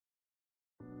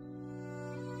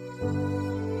Good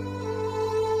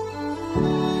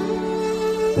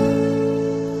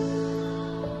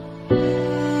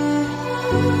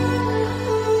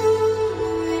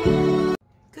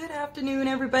afternoon,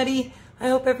 everybody. I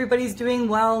hope everybody's doing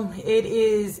well. It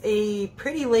is a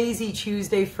pretty lazy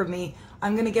Tuesday for me.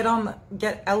 I'm gonna get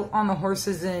out on the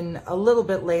horses in a little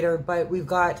bit later, but we've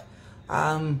got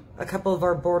a couple of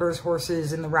our boarders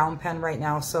horses in the round pen right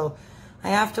now, so I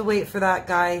have to wait for that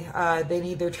guy. They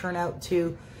need their turnout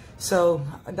too, so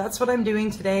that's what I'm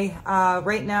doing today.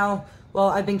 Right now, well,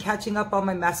 I've been catching up on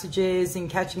my messages and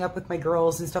catching up with my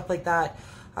girls and stuff like that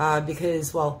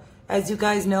because, well, as you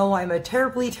guys know, I'm a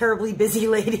terribly, terribly busy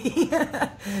lady.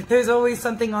 There's always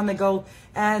something on the go.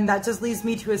 And that just leads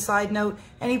me to a side note.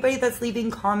 Anybody that's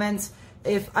leaving comments,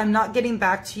 if I'm not getting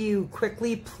back to you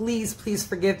quickly, please, please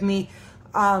forgive me.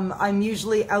 I'm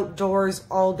usually outdoors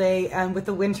all day. And with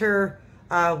the winter,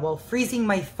 well, freezing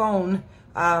my phone,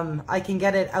 I can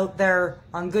get it out there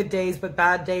on good days, but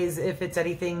bad days, if it's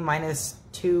anything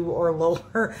 -2 or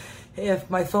lower, if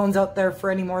my phone's out there for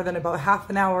any more than about half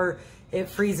an hour, it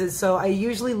freezes. So I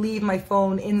usually leave my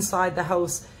phone inside the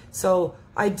house. So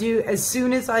I do, as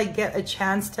soon as I get a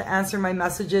chance to answer my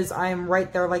messages, I am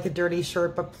right there like a dirty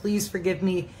shirt. But please forgive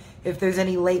me if there's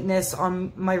any lateness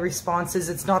on my responses.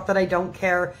 It's not that I don't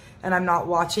care and I'm not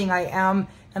watching. I am,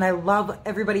 and I love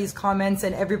everybody's comments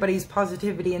and everybody's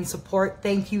positivity and support.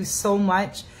 Thank you so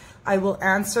much. I will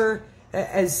answer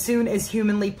as soon as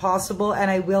humanly possible,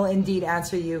 and I will indeed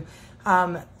answer you.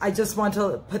 I just want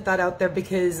to put that out there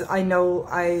because I know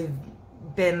I've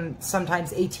been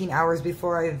sometimes 18 hours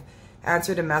before I've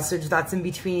answered a message. That's in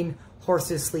between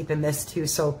horses, sleep, and this too,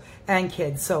 so, and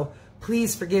kids. So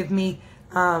please forgive me.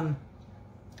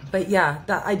 But yeah,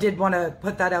 I did want to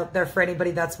put that out there for anybody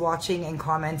that's watching and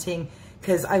commenting,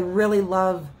 because I really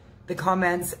love the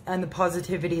comments and the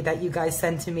positivity that you guys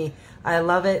send to me. I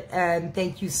love it, and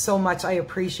thank you so much. I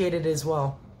appreciate it as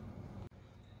well.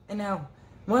 And now,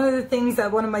 one of the things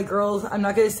that one of my girls, I'm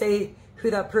not going to say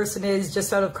who that person is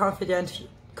just out of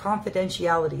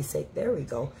confidentiality's sake. There we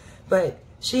go. But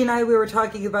she and I, we were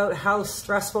talking about how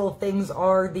stressful things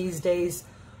are these days,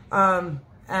 and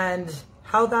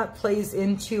how that plays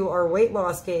into our weight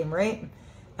loss game, right?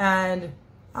 And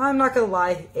I'm not going to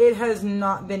lie, it has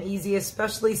not been easy,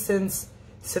 especially since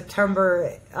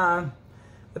September. I've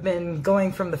been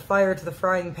going from the fire to the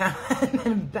frying pan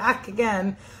and back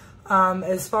again,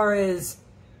 as far as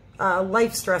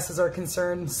life stresses are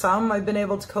concerned. Some I've been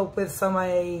able to cope with, some I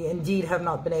indeed have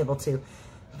not been able to.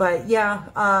 But yeah,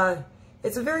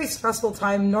 it's a very stressful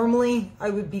time. Normally, I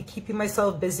would be keeping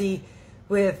myself busy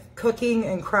with cooking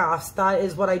and crafts. That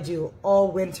is what I do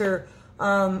all winter.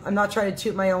 I'm not trying to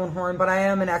toot my own horn, but I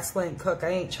am an excellent cook. I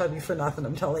ain't chubby for nothing,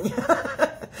 I'm telling you.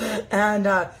 And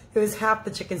it was half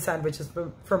the chicken sandwiches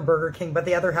from Burger King, but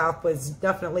the other half was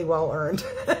definitely well earned.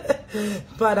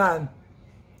 But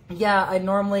yeah, I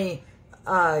normally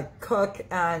cook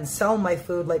and sell my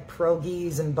food, like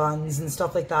pierogies and buns and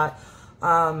stuff like that.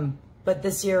 But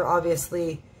this year,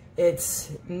 obviously,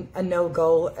 it's a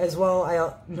no-go as well.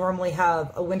 I normally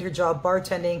have a winter job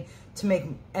bartending to make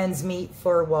ends meet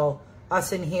for, well,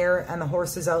 us in here and the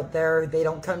horses out there. They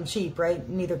don't come cheap, right?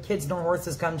 Neither kids nor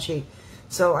horses come cheap.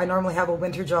 So I normally have a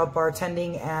winter job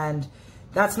bartending, and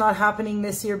that's not happening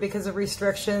this year because of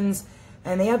restrictions.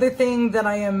 And the other thing that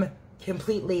I am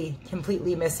completely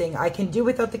missing, I can do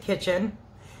without the kitchen,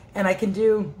 and I can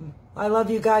do, I love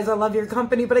you guys, I love your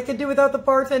company, but I can do without the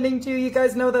bartending too. You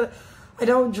guys know that I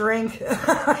don't drink.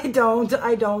 I don't,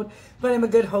 but I'm a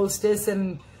good hostess,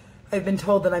 and I've been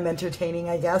told that I'm entertaining,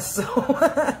 I guess. So,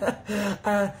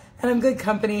 and I'm good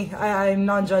company. I'm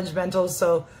non-judgmental,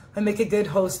 so I make a good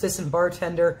hostess and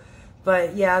bartender.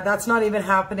 But yeah, that's not even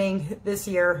happening this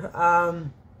year.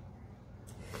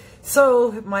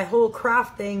 So my whole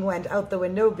craft thing went out the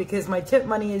window because my tip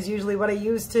money is usually what I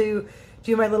use to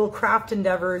do my little craft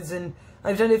endeavors, and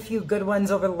I've done a few good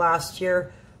ones over the last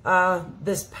year.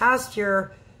 This past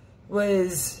year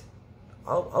was,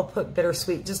 I'll put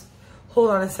bittersweet. Just hold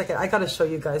on a second. I gotta show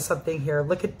you guys something here.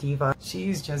 Look at Diva.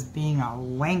 She's just being a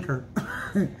wanker.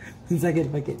 One second,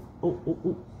 if I can.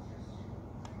 Oh.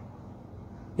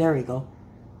 There we go.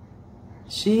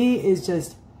 She is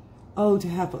just, oh, to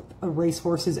have a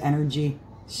racehorse's energy.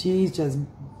 She's just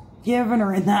giving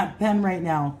her in that pen right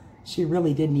now. She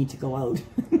really did need to go out.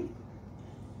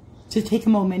 To take a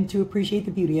moment to appreciate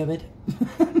the beauty of it.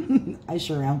 I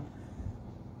sure am.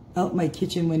 Out my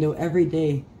kitchen window every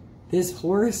day. This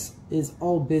horse is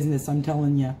all business, I'm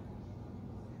telling you.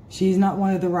 She's not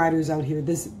one of the riders out here.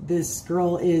 This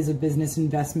girl is a business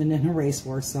investment in a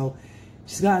racehorse, so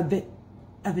she's got a bit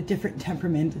of a different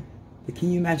temperament. But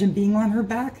can you imagine being on her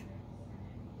back?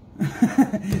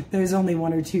 There's only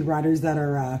one or two riders that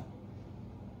are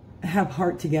have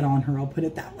heart to get on her, I'll put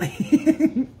it that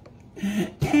way.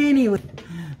 Anyway,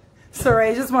 sorry,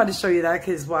 I just wanted to show you that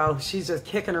because, wow, she's just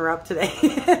kicking her up today.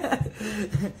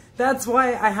 That's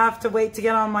why I have to wait to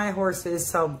get on my horses.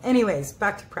 So anyways,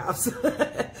 back to crafts.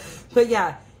 But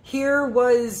yeah, here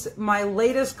was my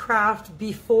latest craft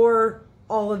before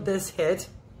all of this hit.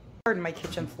 Pardon my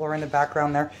kitchen floor in the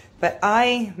background there, but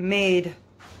I made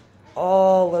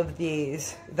all of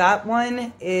these. That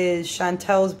one is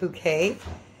Chantel's bouquet,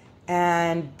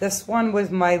 and this one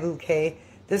was my bouquet.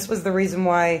 This was the reason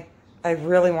why I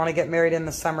really want to get married in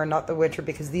the summer, not the winter,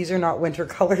 because these are not winter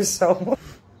colors, so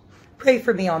pray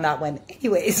for me on that one.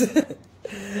 Anyways,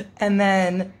 and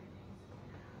then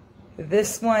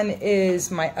this one is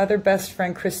my other best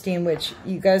friend, Christine, which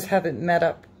you guys haven't met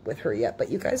up with her yet, but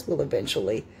you guys will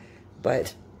eventually.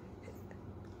 But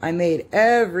I made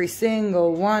every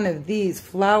single one of these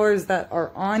flowers that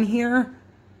are on here.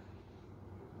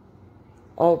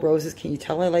 All roses. Can you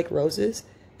tell I like roses?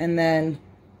 And then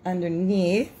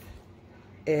underneath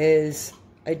is,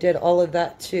 I did all of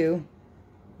that too.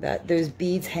 That there's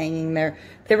beads hanging there.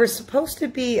 They were supposed to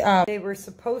be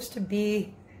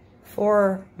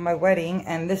for my wedding,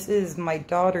 and this is my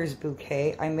daughter's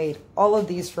bouquet. I made all of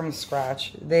these from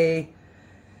scratch. They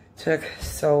took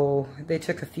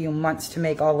a few months to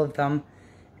make all of them,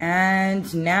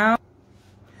 and now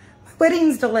my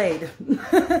wedding's delayed.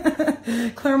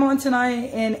 Claremont and I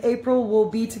in April will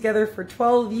be together for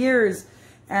 12 years.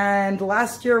 And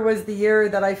last year was the year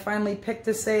that I finally picked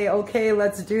to say, okay,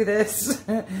 let's do this.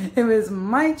 It was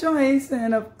my choice.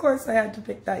 And of course I had to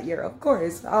pick that year. Of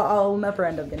course, I'll never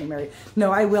end up getting married.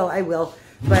 No, I will.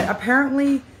 But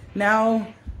apparently now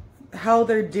how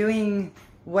they're doing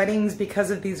weddings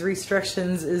because of these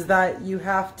restrictions is that you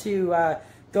have to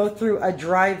go through a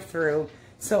drive-through.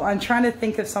 So I'm trying to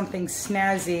think of something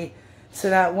snazzy so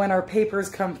that when our papers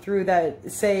come through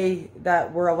that say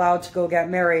that we're allowed to go get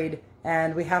married,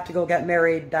 and we have to go get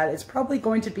married, that is probably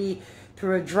going to be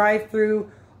through a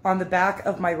drive-through on the back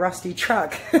of my rusty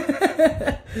truck.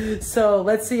 So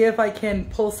let's see if I can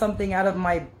pull something out of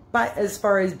my butt as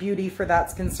far as beauty for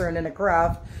that's concerned in a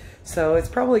craft. So it's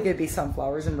probably going to be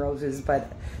sunflowers and roses,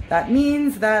 but that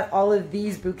means that all of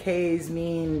these bouquets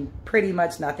mean pretty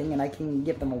much nothing and I can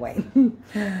give them away.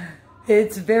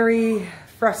 It's very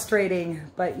frustrating,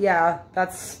 but yeah,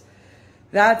 that's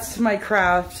my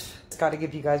craft. Got to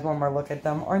give you guys one more look at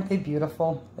them. Aren't they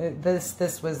beautiful?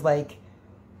 This was like,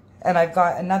 and I've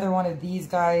got another one of these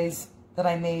guys that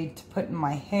I made to put in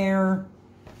my hair,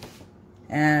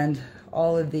 and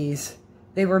all of these.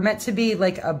 They were meant to be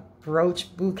like a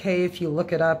brooch bouquet. If you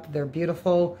look it up, they're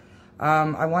beautiful.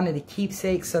 I wanted a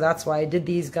keepsake, so that's why I did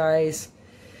these guys.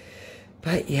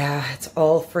 But yeah, it's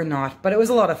all for naught. But it was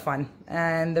a lot of fun,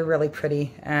 and they're really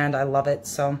pretty, and I love it.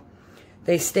 So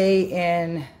they stay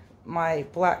in my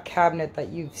black cabinet that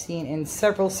you've seen in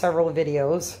several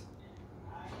videos.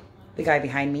 The guy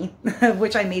behind me,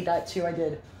 which I made that too. I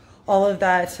did all of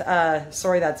that.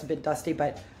 Sorry, that's a bit dusty,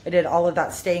 but I did all of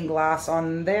that stained glass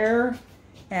on there.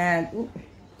 And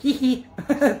ooh,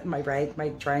 my rag, my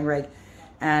drying rag,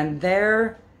 and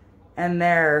there and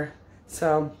there.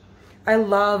 So I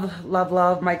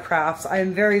love my crafts. I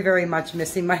am very much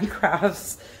missing my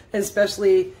crafts,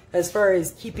 especially as far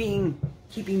as keeping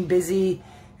busy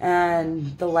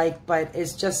and the like, but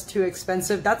it's just too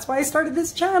expensive. That's why I started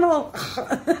this channel.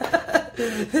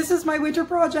 This is my winter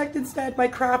project instead, my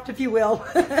craft, if you will,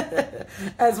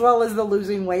 as well as the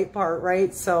losing weight part,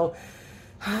 right? So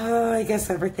I guess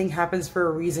everything happens for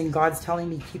a reason. God's telling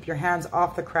me keep your hands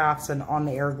off the crafts and on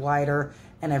the air glider,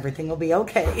 and everything will be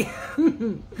okay.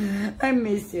 I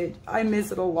miss it. I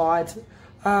miss it a lot.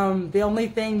 The only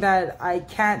thing that I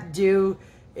can't do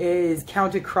is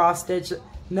counted cross stitch.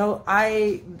 No,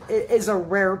 it is a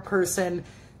rare person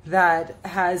that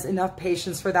has enough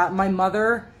patience for that. My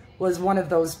mother was one of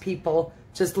those people.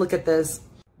 Just look at this.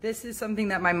 This is something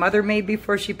that my mother made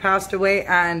before she passed away,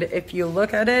 and if you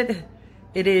look at it,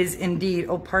 it is indeed,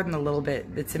 oh, pardon a little bit.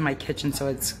 It's in my kitchen, so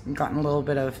it's gotten a little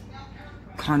bit of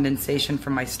condensation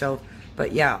from my stove.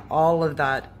 But yeah, all of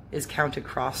that is counted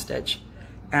cross stitch.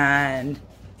 And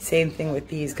same thing with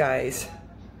these guys,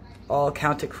 all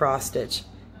counted cross stitch.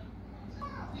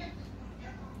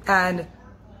 And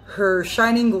her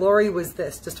shining glory was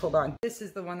this. Just hold on. This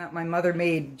is the one that my mother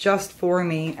made just for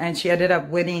me, and she ended up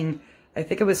winning, I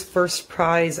think it was first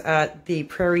prize at the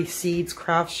Prairie Seeds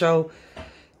craft show.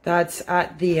 That's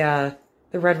at the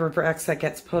Red River X that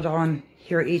gets put on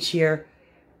here each year.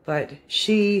 But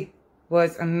she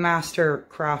was a master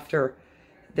crafter.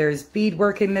 There's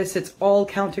beadwork in this. It's all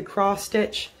counted cross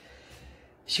stitch.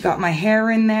 She got my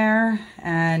hair in there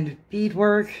and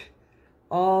beadwork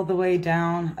all the way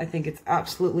down. I think it's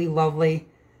absolutely lovely.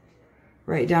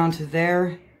 Right down to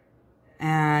there.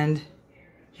 And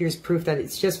here's proof that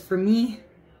it's just for me,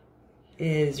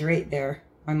 is right there.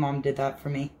 My mom did that for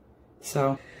me.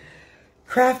 So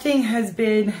crafting has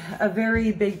been a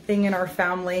very big thing in our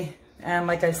family. And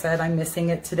like I said, I'm missing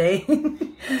it today.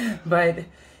 But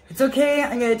it's okay.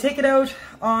 I'm going to take it out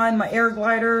on my air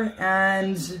glider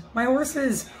and my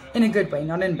horses in a good way,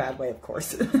 not in a bad way, of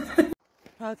course.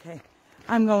 Okay,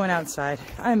 I'm going outside.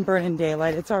 I'm burning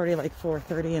daylight. It's already like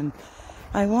 4:30 and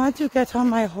I want to get on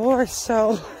my horse,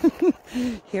 so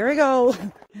here I go.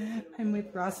 I'm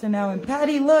with Rasta now, and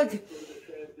Patty, look,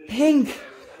 pink.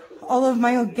 All of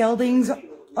my geldings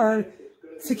are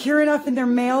secure enough in their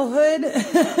malehood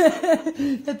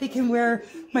that they can wear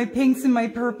my pinks and my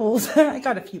purples. I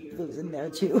got a few blues in there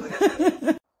too.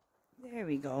 There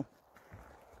we go.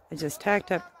 I just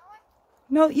tacked up.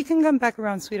 No, you can come back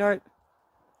around, sweetheart.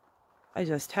 I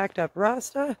just tacked up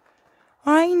Rasta.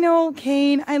 I know,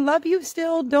 Kane. I love you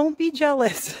still. Don't be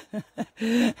jealous.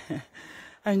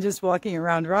 I'm just walking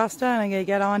around Rasta and I'm going to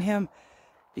get on him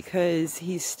because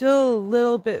he's still a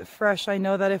little bit fresh. I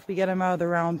know that if we get him out of the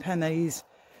round pen that he's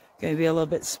going to be a little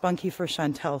bit spunky for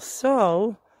Chantel.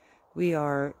 So we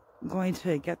are going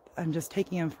to I'm just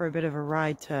taking him for a bit of a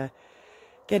ride to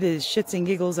get his shits and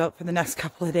giggles out for the next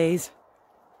couple of days.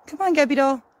 Come on, Gabby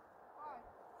doll.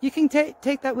 You can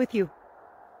take that with you.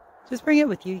 Just bring it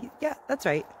with you. Yeah, that's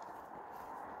right.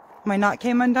 My knot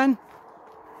came undone.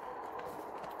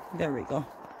 There we go.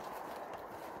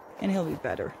 And he'll be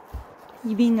better.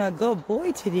 You being a good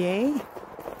boy today.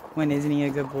 When isn't he a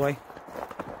good boy?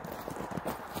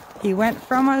 He went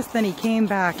from us, then he came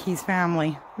back. He's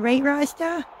family. Right,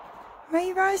 Rasta?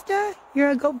 Right, Rasta? You're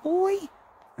a good boy?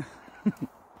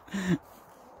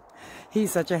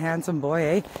 He's such a handsome boy,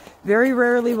 eh? Very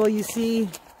rarely will you see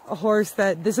a horse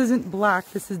this isn't black,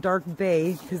 this is dark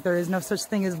bay, because there is no such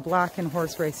thing as black in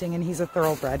horse racing, and he's a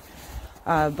thoroughbred.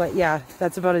 But yeah,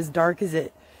 that's about as dark as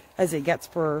it gets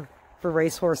for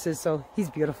race horses, so he's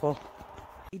beautiful.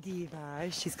 Diva,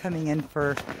 she's coming in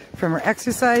from her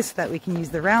exercise so that we can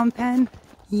use the round pen.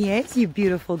 Yes, you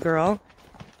beautiful girl.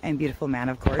 And beautiful man,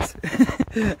 of course.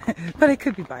 But I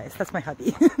could be biased. That's my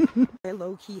hubby. I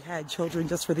low-key had children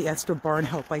just for the extra barn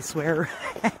help, I swear.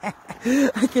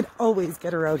 I can always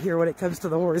get her out here when it comes to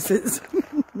the horses.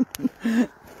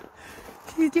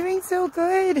 She's doing so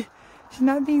good. She's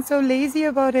not being so lazy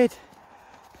about it.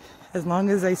 As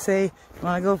long as I say, you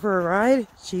want to go for a ride?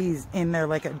 She's in there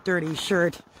like a dirty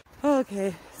shirt.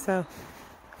 Okay, so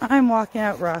I'm walking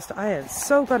out Rasta. I have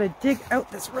so got to dig out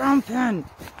this round pen.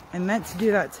 I meant to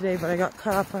do that today, but I got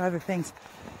caught up on other things.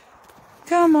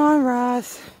 Come on,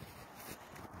 Ross.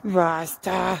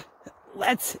 Rasta.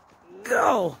 Let's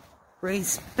go.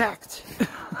 Respect.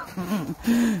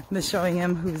 The showing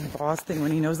him who's boss thing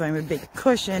when he knows I'm a big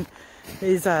cushion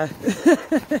is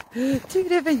two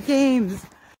different games.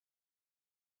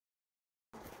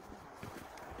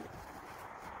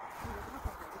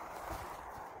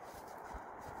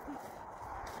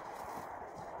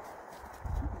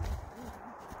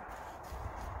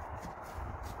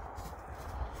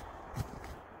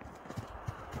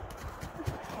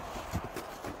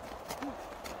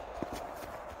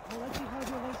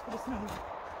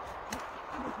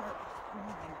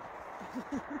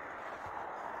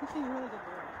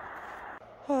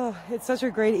 Oh, it's such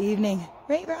a great evening.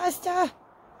 Right, Rasta?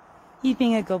 You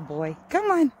being a good boy.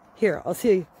 Come on. Here,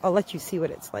 I'll let you see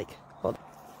what it's like. Hold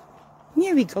on.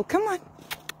 Here we go. Come on.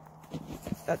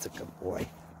 That's a good boy.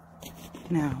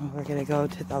 Now, we're going to go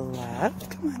to the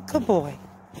left. Come on, good boy.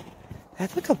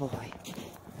 That's a good boy.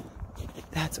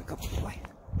 That's a good boy.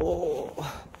 Oh.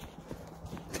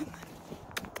 Come on.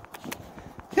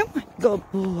 Come on,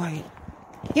 good boy.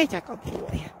 You're a good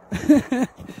boy.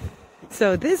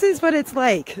 So this is what it's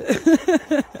like.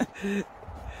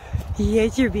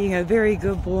 Yes, you're being a very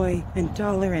good boy and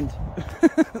tolerant.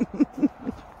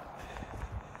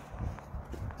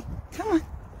 Come on.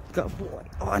 Good boy.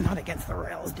 Oh, not against the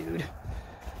rails, dude.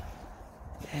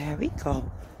 There we go.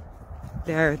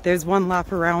 There's one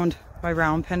lap around my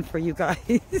round pen for you guys.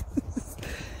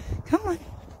 Come on.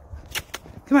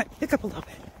 Come on, pick up a little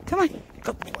bit. Come on.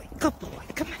 Good boy. Good boy.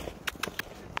 Come on.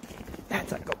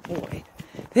 That's a good boy.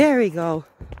 There we go.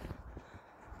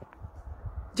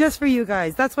 Just for you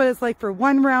guys. That's what it's like for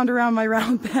one round around my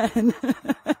round pen.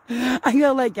 I'm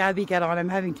gonna let Gabby get on. I'm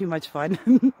having too much fun.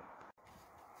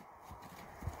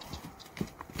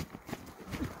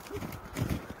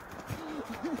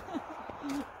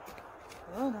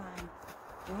 Hold on.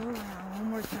 Go around one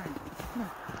more time. Come on.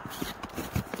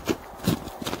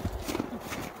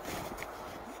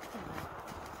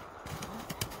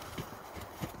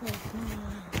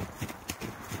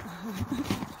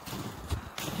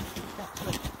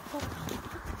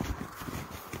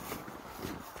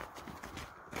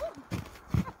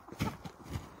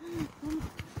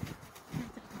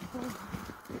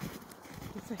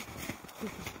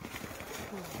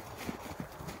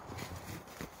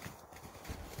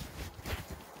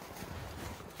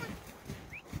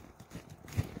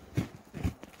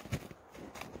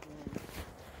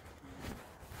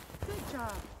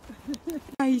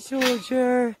 Hi,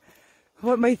 soldier.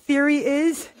 What my theory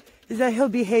is that he'll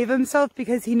behave himself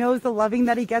because he knows the loving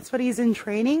that he gets when he's in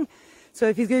training. So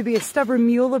if he's going to be a stubborn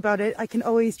mule about it, I can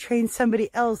always train somebody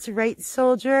else, right,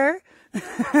 soldier?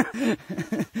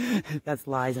 That's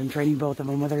lies. I'm training both of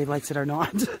them, whether he likes it or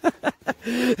not. Thank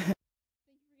you for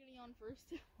getting on first.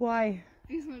 Why?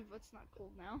 Because my butt's not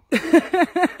cold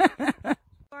now.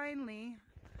 Finally,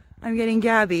 I'm getting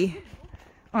Gabbi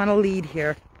on a lead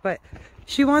here, but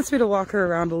she wants me to walk her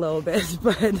around a little bit,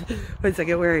 but one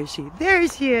second, where is she? There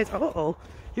she is. Uh-oh,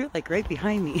 you're like right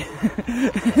behind me.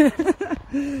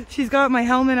 She's got my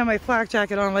helmet and my flak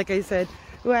jacket on, like I said.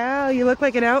 Wow, you look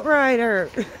like an outrider.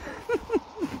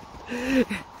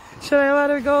 Should I let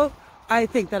her go? I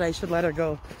think that I should let her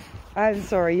go. I'm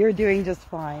sorry, you're doing just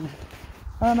fine.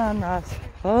 Hold on, Ross.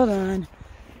 Hold on.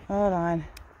 Hold on.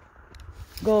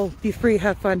 Go, be free,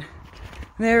 have fun.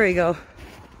 There we go.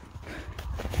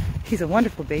 He's a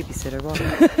wonderful babysitter.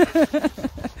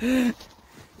 Well,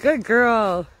 good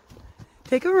girl.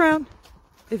 Take him around.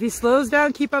 If he slows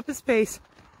down, keep up his pace.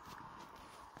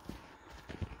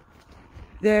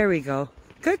 There we go.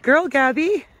 Good girl,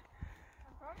 Gabbi.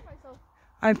 I'm proud of myself.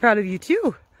 I'm proud of you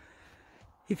too.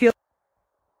 You feel...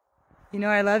 You know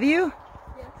I love you?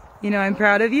 Yes. You know I'm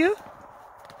proud of you?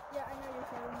 Yeah, I know you're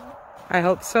proud of me. I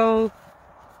hope so.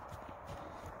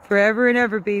 Forever and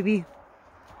ever, baby.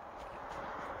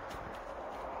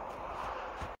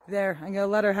 There, I'm gonna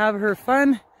let her have her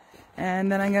fun, and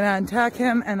then I'm gonna untack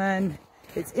him, and then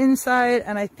it's inside,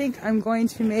 and I think I'm going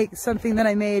to make something that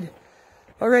I made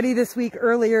already this week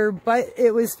earlier, but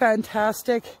it was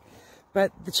fantastic.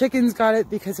 But the chickens got it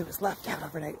because it was left out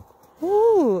overnight.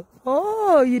 Ooh,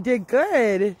 oh, you did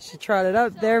good. She trotted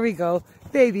up. There we go.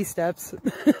 Baby steps.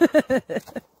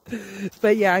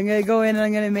 But yeah, I'm gonna go in and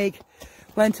I'm gonna make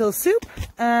lentil soup,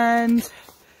 and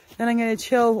then I'm gonna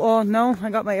chill. Oh no, I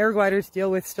got my air glider to deal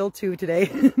with still too today.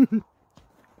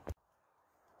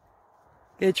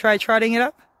 Gonna try trotting it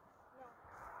up? No.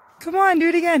 Come on, do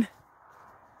it again.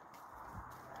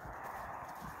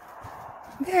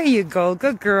 There you go,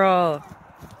 good girl.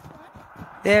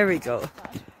 There we go.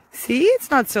 See, it's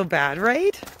not so bad,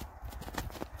 right?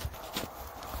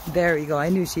 There we go, I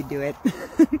knew she'd do it.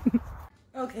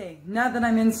 Okay, now that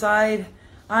I'm inside,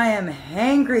 I am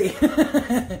hangry.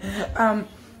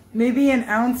 Maybe an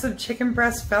ounce of chicken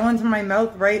breast fell into my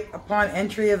mouth right upon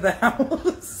entry of the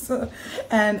house.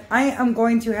 And I am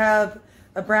going to have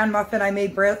a bran muffin. I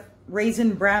made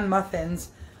raisin bran muffins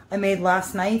I made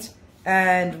last night.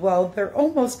 And well, they're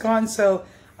almost gone. So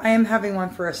I am having one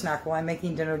for a snack while I'm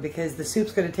making dinner because the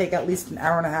soup's going to take at least an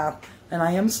hour and a half. And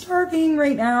I am starving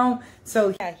right now.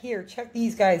 So yeah, here, check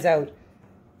these guys out.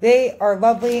 They are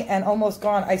lovely and almost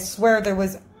gone. I swear there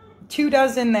was 2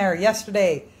 dozen there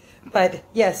yesterday. But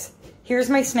yes, here's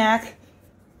my snack.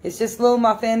 It's just a little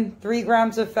muffin, 3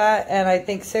 grams of fat, and I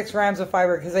think 6 grams of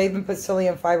fiber because I even put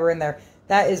psyllium fiber in there.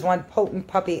 That is one potent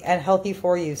puppy and healthy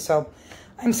for you. So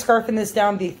I'm scarfing this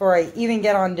down before I even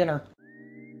get on dinner.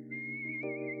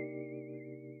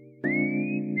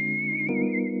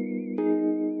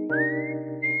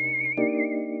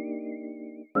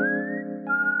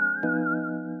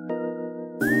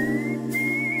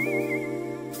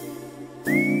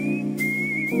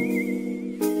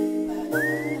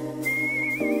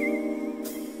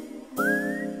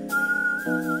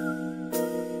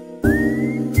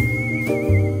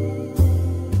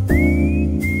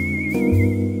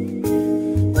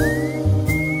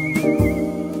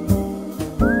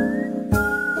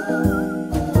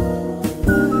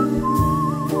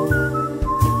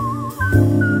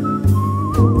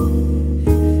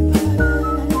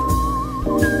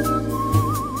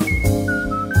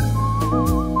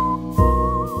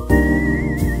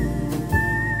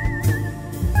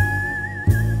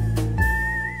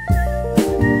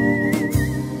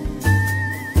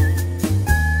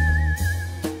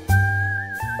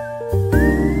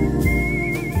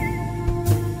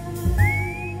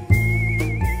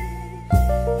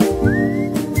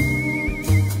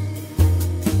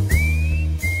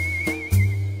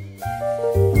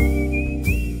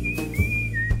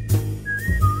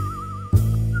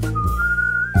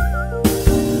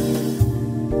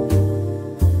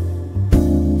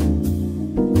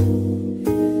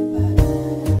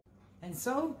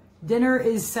 So dinner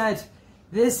is set.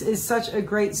 This is such a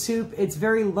great soup. It's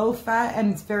very low fat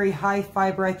and it's very high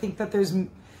fiber. I think that there's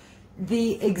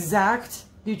the exact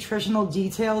nutritional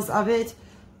details of it,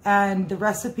 and the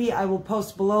recipe I will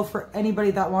post below for anybody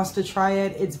that wants to try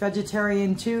it. It's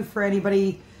vegetarian too for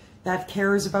anybody that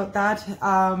cares about that.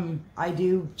 I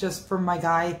do just for my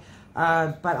guy,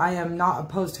 but I am not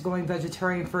opposed to going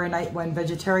vegetarian for a night when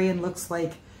vegetarian looks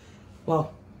like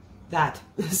well, that.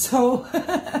 So,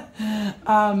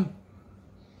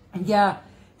 yeah,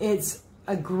 it's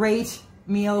a great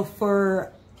meal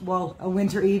for, well, a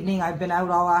winter evening. I've been out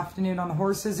all afternoon on the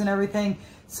horses and everything.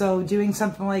 So doing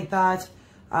something like that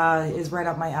is right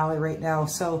up my alley right now.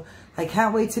 So I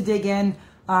can't wait to dig in.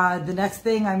 The next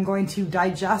thing I'm going to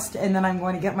digest, and then I'm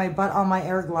going to get my butt on my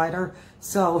air glider.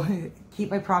 So keep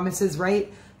my promises,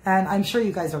 right? And I'm sure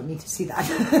you guys don't need to see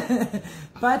that.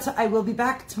 But I will be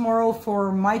back tomorrow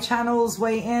for my channel's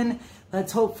weigh in.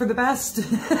 Let's hope for the best.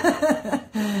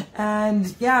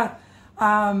 And yeah,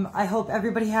 I hope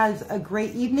everybody has a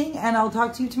great evening, and I'll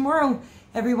talk to you tomorrow.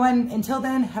 Everyone, until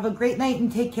then, have a great night and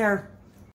take care.